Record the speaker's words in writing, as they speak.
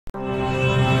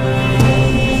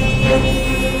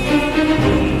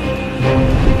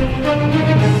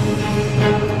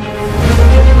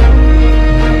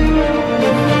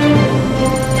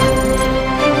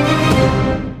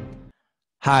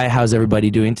Hi, how's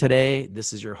everybody doing today?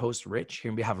 This is your host, Rich,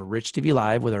 here on behalf of Rich TV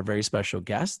Live with our very special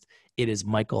guest. It is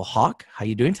Mykel Hawke. How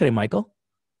you doing today, Mykel?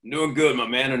 Doing good, my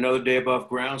man. Another day above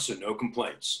ground, so no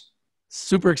complaints.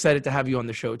 Super excited to have you on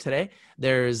the show today.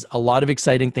 There's a lot of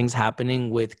exciting things happening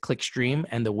with Clickstream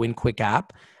and the WinQuik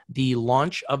app. The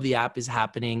launch of the app is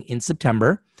happening in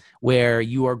September, where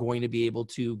you are going to be able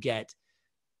to get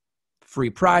free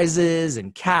prizes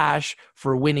and cash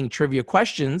for winning trivia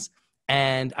questions.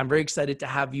 And I'm very excited to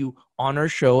have you on our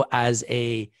show as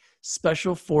a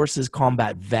Special Forces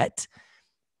combat vet,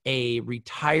 a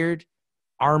retired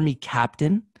Army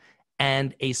captain,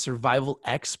 and a survival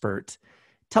expert.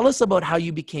 Tell us about how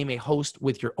you became a host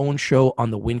with your own show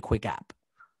on the WinQuik app.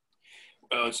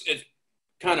 Well, it's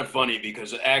kind of funny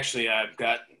because actually I've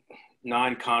got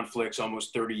 9 conflicts,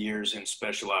 almost 30 years in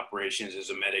special operations as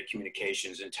a medic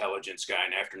communications intelligence guy.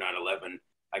 And after 9/11,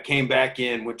 I came back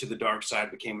in, went to the dark side,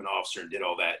 became an officer and did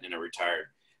all that. And then I retired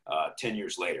 10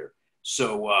 years later.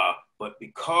 So, but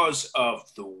because of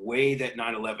the way that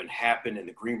 9/11 happened and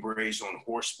the Green Berets on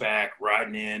horseback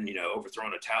riding in,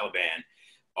 overthrowing the Taliban,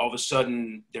 all of a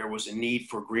sudden there was a need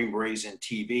for Green Berets in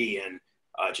TV. And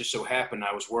just so happened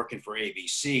I was working for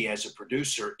ABC as a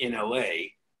producer in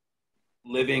LA,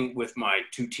 living with my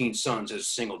 2 teen sons as a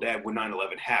single dad when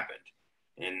 9/11 happened.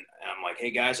 And I'm like, hey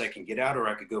guys, I can get out or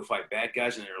I could go fight bad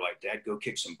guys. And they're like, Dad, go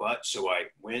kick some butt. So I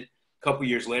went. A couple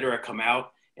years later, I come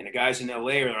out and the guys in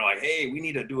LA are like, hey, we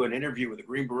need to do an interview with a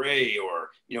Green Beret or,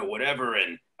 whatever.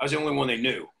 And I was the only one they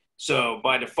knew. So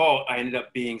by default, I ended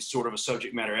up being sort of a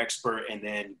subject matter expert. And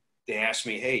then they asked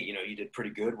me, hey, you did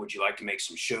pretty good. Would you like to make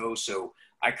some shows? So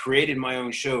I created my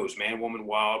own shows, Man, Woman,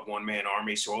 Wild, One Man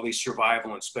Army. So all these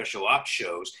survival and special ops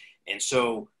shows. And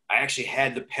so I actually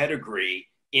had the pedigree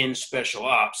in special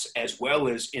ops as well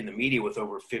as in the media with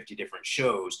over 50 different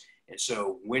shows. And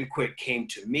so WinQuik came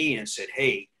to me and said,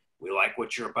 hey, we like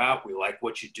what you're about. We like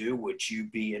what you do. Would you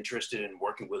be interested in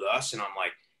working with us? And I'm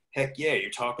like, heck yeah, you're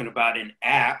talking about an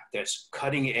app that's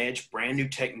cutting edge, brand new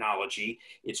technology.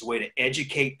 It's a way to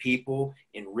educate people,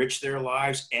 enrich their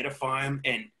lives, edify them,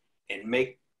 and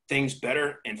make things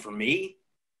better. And for me,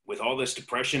 with all this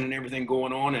depression and everything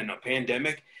going on and a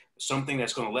pandemic, something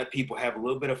that's going to let people have a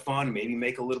little bit of fun, maybe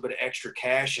make a little bit of extra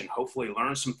cash and hopefully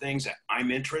learn some things that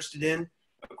I'm interested in.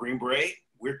 A Green Beret,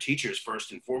 we're teachers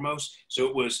first and foremost. So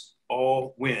it was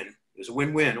all win. It was a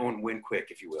win-win on WinQuik,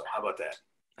 if you will. How about that?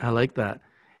 I like that.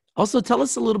 Also, tell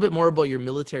us a little bit more about your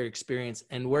military experience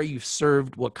and where you've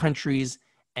served, what countries,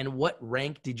 and what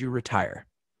rank did you retire?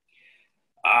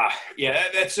 Yeah,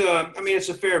 it's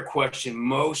a fair question.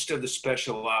 Most of the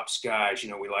special ops guys,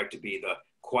 we like to be the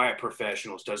quiet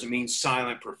professionals. Doesn't mean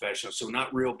silent professionals. So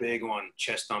not real big on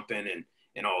chest thumping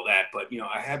and all that. But,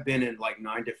 I have been in like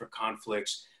 9 different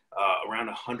conflicts, around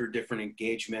 100 different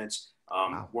engagements,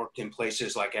 Wow. Worked in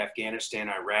places like Afghanistan,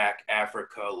 Iraq,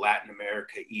 Africa, Latin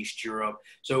America, East Europe.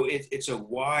 So it's a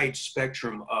wide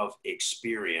spectrum of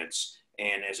experience.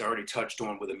 And as I already touched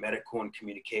on with a medical and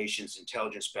communications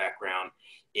intelligence background,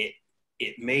 it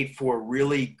made for a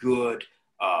really good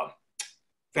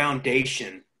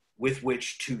foundation with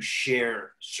which to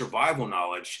share survival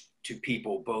knowledge to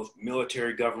people, both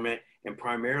military, government, and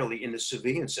primarily in the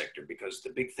civilian sector. Because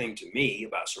the big thing to me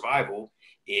about survival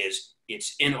is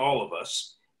it's in all of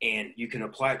us and you can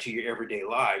apply it to your everyday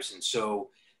lives. And so,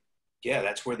 yeah,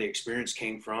 that's where the experience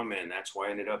came from. And that's why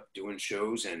I ended up doing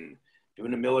shows and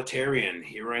doing the military. And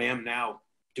here I am now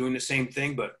doing the same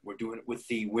thing, but we're doing it with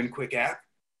the WinQuik app.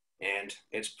 And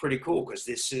it's pretty cool because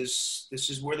this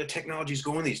is where the technology is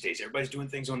going these days. Everybody's doing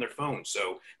things on their phone.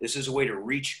 So this is a way to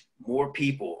reach more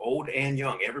people, old and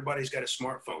young. Everybody's got a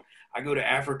smartphone. I go to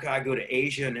Africa, I go to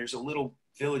Asia, and there's a little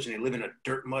village and they live in a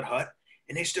dirt mud hut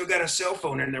and they still got a cell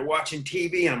phone and they're watching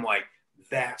TV. And I'm like,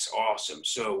 that's awesome.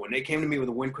 So when they came to me with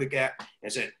a WinQuik app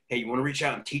and said, hey, you want to reach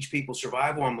out and teach people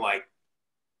survival? I'm like,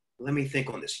 let me think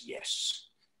on this. Yes.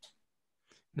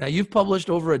 Now, you've published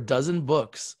over a dozen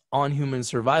books on human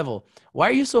survival. Why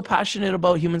are you so passionate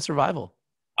about human survival?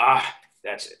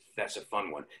 That's it. That's a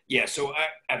fun one. Yeah, so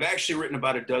I've actually written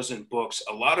about a dozen books,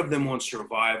 a lot of them on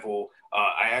survival.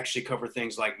 I actually cover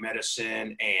things like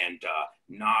medicine and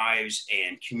knives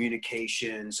and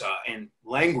communications and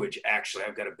language. Actually,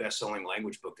 I've got a best-selling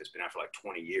language book that's been out for like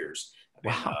 20 years. I've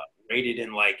been rated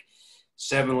in like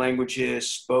 7 languages,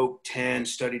 spoke 10,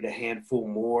 studied a handful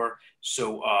more.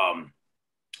 So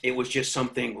it was just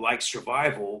something like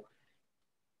survival.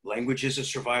 Language is a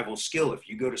survival skill. If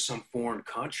you go to some foreign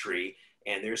country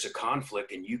and there's a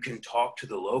conflict and you can talk to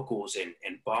the locals and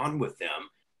bond with them,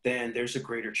 then there's a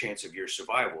greater chance of your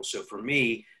survival. So for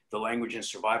me, the language and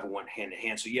survival went hand in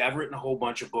hand. So yeah, I've written a whole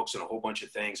bunch of books and a whole bunch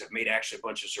of things. I've made actually a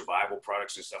bunch of survival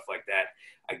products and stuff like that.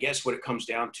 I guess what it comes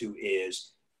down to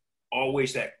is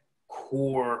always that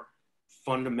core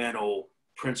fundamental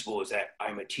principle is that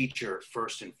I'm a teacher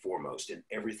first and foremost in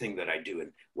everything that I do.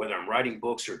 And whether I'm writing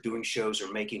books or doing shows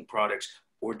or making products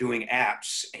or doing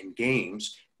apps and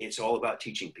games, it's all about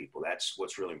teaching people. That's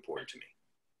what's really important to me.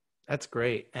 That's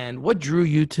great. And what drew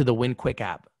you to the WinQuik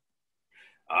app?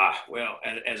 Well,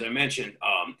 as I mentioned,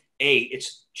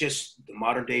 it's just the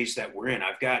modern days that we're in.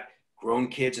 I've got grown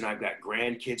kids and I've got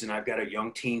grandkids and I've got a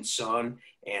young teen son,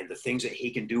 and the things that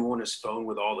he can do on his phone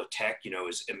with all the tech,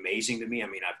 is amazing to me. I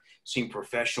mean, I've seen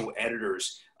professional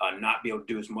editors not be able to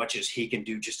do as much as he can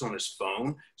do just on his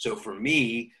phone. So for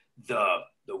me, the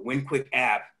WinQuik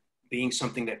app being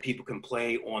something that people can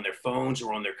play on their phones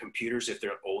or on their computers if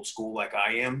they're old school like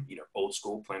I am, old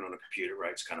school playing on a computer,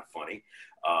 right? It's kind of funny.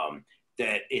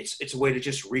 That it's a way to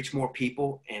just reach more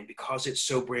people. And because it's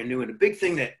so brand new, and the big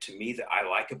thing that to me that I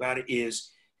like about it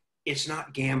is it's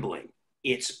not gambling.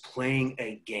 It's playing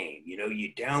a game.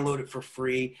 You download it for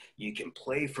free. You can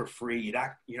play for free.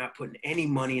 You're not putting any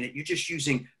money in it. You're just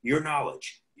using your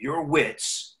knowledge, your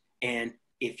wits. And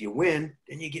if you win,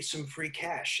 then you get some free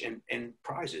cash and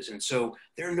prizes. And so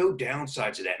there are no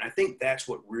downsides to that. And I think that's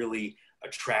what really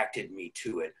attracted me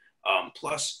to it.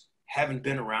 Plus, having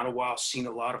been around a while, seen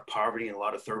a lot of poverty in a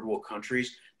lot of third world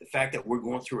countries, the fact that we're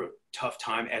going through a tough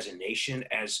time as a nation,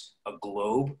 as a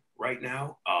globe right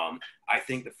now, I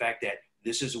think the fact that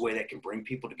this is a way that can bring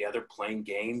people together, playing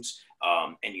games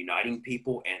and uniting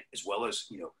people, and as well as,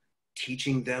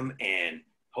 teaching them and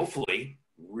hopefully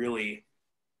really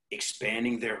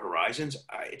expanding their horizons.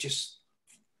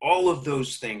 All of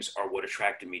those things are what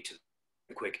attracted me to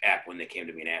the WinQuik app when they came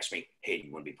to me and asked me, hey, do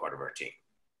you want to be part of our team?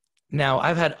 Now,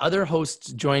 I've had other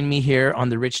hosts join me here on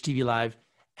the Rich TV Live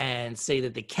and say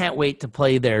that they can't wait to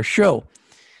play their show.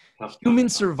 Human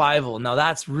survival. Now,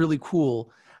 that's really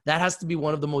cool. That has to be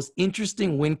one of the most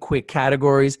interesting WinQuik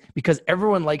categories because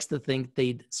everyone likes to think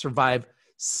they'd survive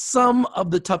some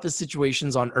of the toughest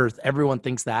situations on Earth. Everyone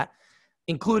thinks that,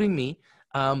 including me.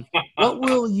 What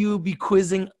will you be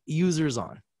quizzing users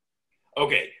on?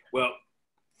 Okay, well,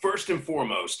 first and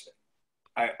foremost,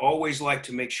 I always like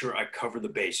to make sure I cover the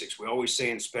basics. We always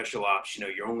say in special ops,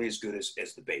 you're only as good as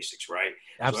the basics, right?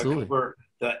 Absolutely. So I cover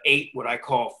the 8, what I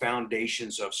call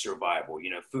foundations of survival,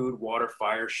 food, water,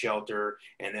 fire, shelter,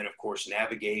 and then of course,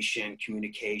 navigation,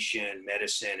 communication,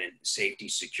 medicine, and safety,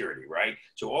 security, right?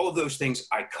 So all of those things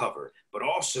I cover, but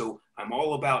also I'm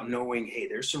all about knowing, hey,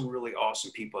 there's some really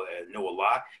awesome people that know a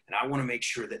lot, and I want to make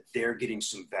sure that they're getting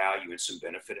some value and some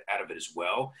benefit out of it as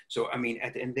well. So, I mean,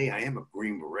 at the end of the day, I am a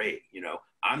Green Beret,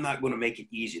 I'm not going to make it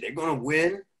easy. They're going to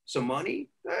win some money.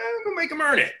 I'm going to make them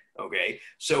earn it. Okay.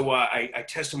 So I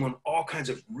test them on all kinds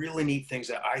of really neat things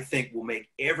that I think will make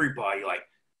everybody like,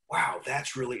 wow,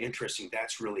 that's really interesting.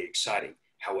 That's really exciting.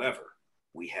 However,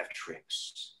 we have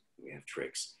tricks.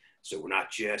 So we're not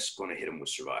just going to hit them with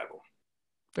survival.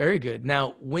 Very good.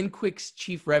 Now, WinQuik's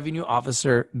Chief Revenue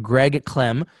Officer, Greg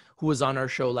Clem, who was on our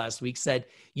show last week, said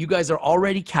you guys are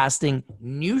already casting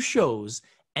new shows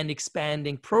and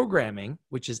expanding programming,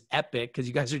 which is epic because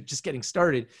you guys are just getting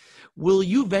started. Will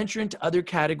you venture into other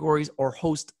categories or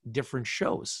host different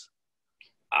shows?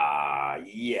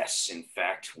 Yes. In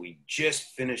fact, we just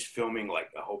finished filming like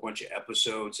a whole bunch of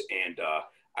episodes, and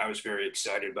I was very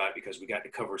excited about it because we got to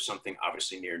cover something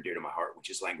obviously near and dear to my heart, which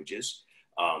is languages.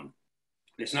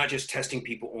 It's not just testing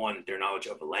people on their knowledge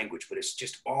of a language, but it's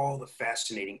just all the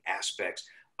fascinating aspects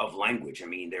of language. I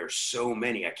mean, there are so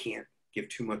many, I can't give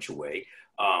too much away.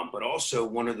 But also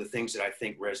one of the things that I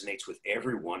think resonates with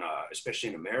everyone, especially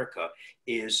in America,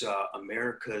 is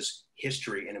America's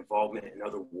history and involvement in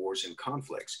other wars and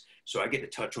conflicts. So I get to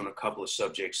touch on a couple of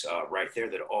subjects right there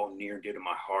that are all near and dear to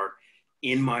my heart,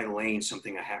 in my lane,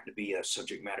 something I happen to be a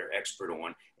subject matter expert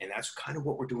on. And that's kind of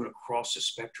what we're doing across the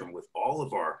spectrum with all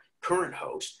of our current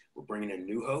hosts. We're bringing in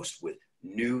new hosts with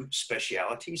new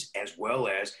specialities, as well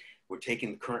as we're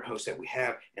taking the current hosts that we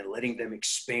have and letting them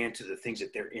expand to the things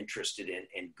that they're interested in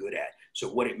and good at. So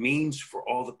what it means for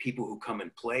all the people who come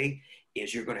and play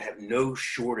is you're going to have no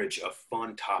shortage of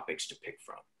fun topics to pick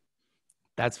from.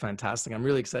 That's fantastic. I'm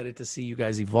really excited to see you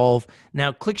guys evolve.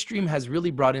 Now, Clickstream has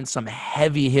really brought in some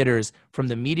heavy hitters from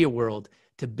the media world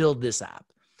to build this app.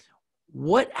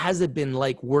 What has it been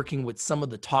like working with some of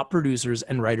the top producers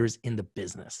and writers in the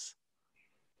business?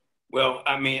 Well,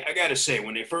 I mean, I got to say,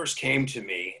 when they first came to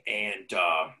me and,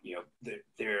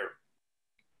 they're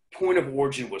point of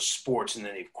origin was sports, and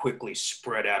then they've quickly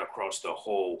spread out across the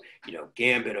whole,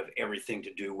 gambit of everything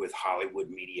to do with Hollywood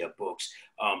media, books.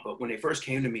 But when they first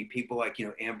came to me, people like,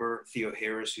 Amber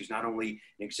Theoharis, who's not only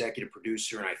an executive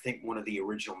producer and I think one of the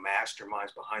original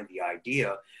masterminds behind the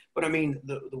idea, but I mean,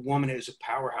 the woman is a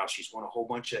powerhouse. She's won a whole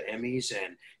bunch of Emmys,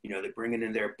 and, they're bringing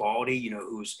in their Baldy,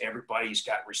 who's everybody's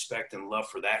got respect and love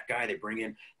for that guy. They bring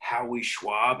in Howie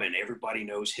Schwab, and everybody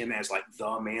knows him as like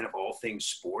the man of all things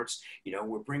sports.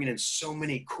 We're bringing in so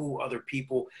many cool other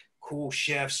people, cool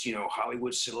chefs,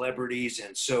 Hollywood celebrities.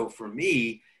 And so for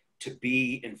me to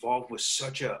be involved with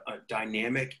such a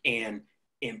dynamic and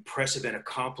impressive and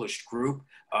accomplished group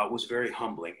was very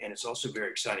humbling. And it's also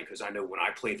very exciting because I know when I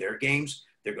play their games,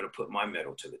 they're going to put my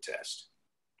mettle to the test.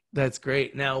 That's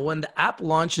great. Now, when the app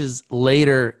launches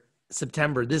later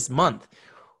September this month,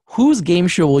 whose game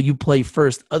show will you play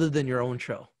first other than your own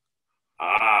show?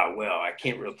 Well, I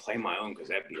can't really play my own because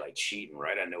that'd be like cheating,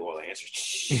 right? I know all the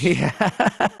answers. Yeah.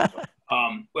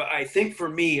 But I think for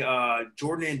me,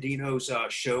 Jordan Andino's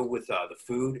show with the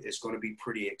food is going to be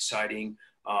pretty exciting.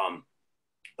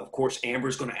 Of course,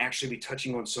 Amber's going to actually be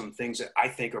touching on some things that I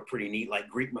think are pretty neat, like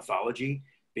Greek mythology,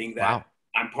 being that Wow.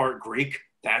 I'm part Greek.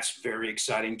 That's very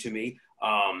exciting to me.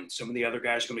 Some of the other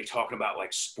guys are going to be talking about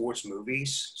like sports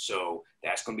movies. So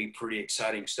that's going to be pretty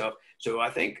exciting stuff. So I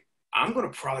think I'm going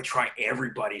to probably try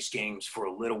everybody's games for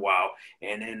a little while.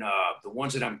 And then the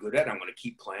ones that I'm good at, I'm going to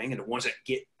keep playing. And the ones that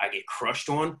I get crushed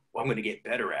on, well, I'm going to get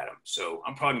better at them. So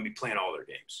I'm probably going to be playing all their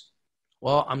games.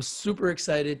 Well, I'm super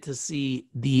excited to see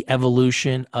the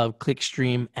evolution of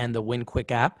Clickstream and the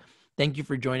WinQuik app. Thank you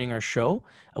for joining our show.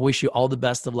 I wish you all the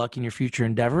best of luck in your future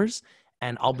endeavors,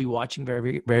 and I'll be watching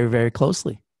very, very, very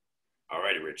closely. All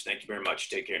righty, Rich. Thank you very much.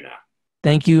 Take care now.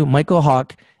 Thank you, Mykel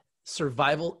Hawke,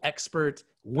 survival expert,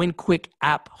 WinQuik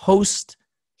app host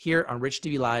here on Rich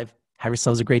TV Live. Have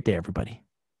yourselves a great day, everybody.